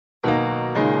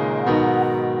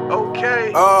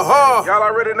Okay. Y'all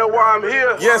already know why I'm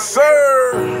here. Yes,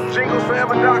 sir.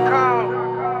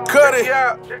 JinglesForever.com. Cutty.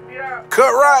 Check me out.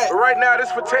 Cutright. But right now,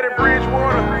 this for Teddy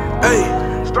Bridgewater. Hey.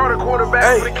 Starting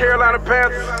quarterback for the Carolina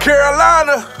Panthers.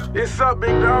 Carolina. It's up,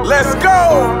 big dog. Let's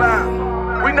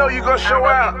go. We know you gonna show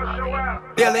out.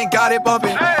 Dylan got it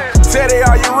bumping. Teddy,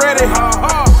 are you ready?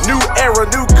 New era,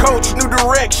 new coach, new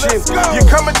direction. You're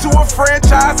coming to a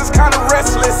franchise that's kind of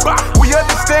restless. We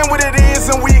understand what it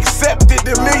is and we accept it.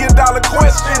 The $1 million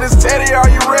question is, Teddy, are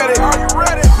you ready?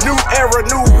 New era,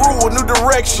 new rule, new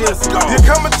direction. You're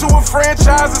coming to a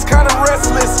franchise that's kind of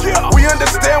restless. We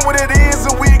understand what it is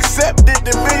and we accept it.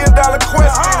 The $1 million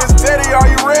question is, Teddy, are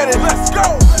you ready?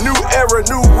 New era,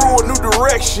 new rule, new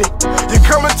direction. You're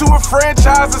coming to a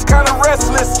franchise that's kind of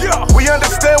restless. We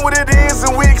understand what it is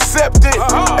and we accept it.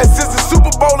 And since the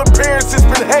Super Bowl appearance, it's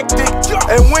been hectic.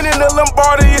 And winning the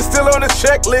Lombardi is still on the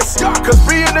checklist. Cause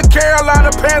being the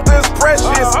Carolina Panthers is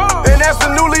precious. And as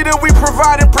the new leader, we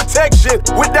providing protection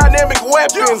with dynamic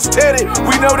weapons. Teddy,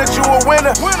 we know that you a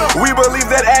winner. We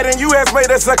believe that adding you has made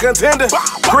us a contender.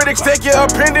 Critics take your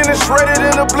opinion and shred it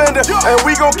in a blender. And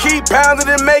we gon' keep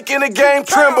pounding and making the game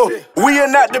tremble. We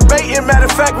are not debating, matter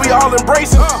of fact, we all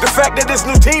embracing the fact that this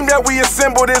new team that we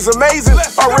assembled is amazing.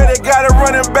 Already got a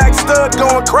running back stud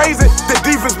going crazy. The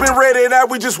defense been ready, now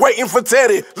we just waiting for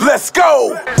Teddy. Let's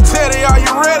go! Teddy, are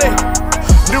you ready?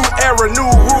 New era, new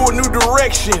rule, new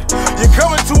direction. You're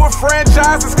coming to a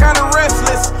franchise that's kind of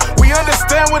restless. We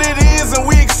understand what it is and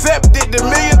we accept it. The $1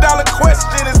 million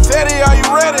question is, Teddy, are you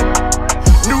ready?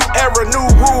 New era, new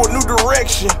rule, new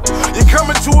direction. You're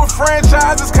coming to a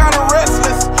franchise that's kind of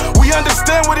restless. We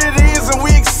understand what it is and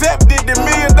we accept it. The $1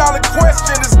 million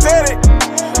question is, Teddy,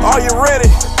 are you ready?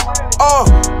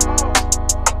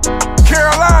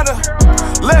 Carolina,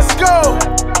 let's go.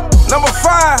 Number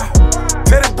 5,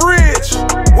 Teddy Bridge,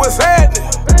 what's happening?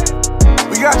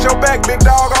 We got your back, big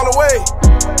dog, all the way.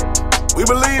 We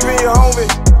believe in you, homie.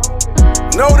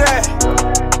 Know that.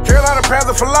 Carolina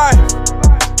Panthers for life.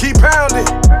 Keep pounding.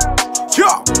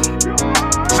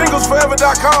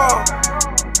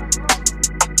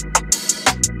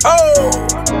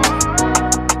 JinglesForever.com.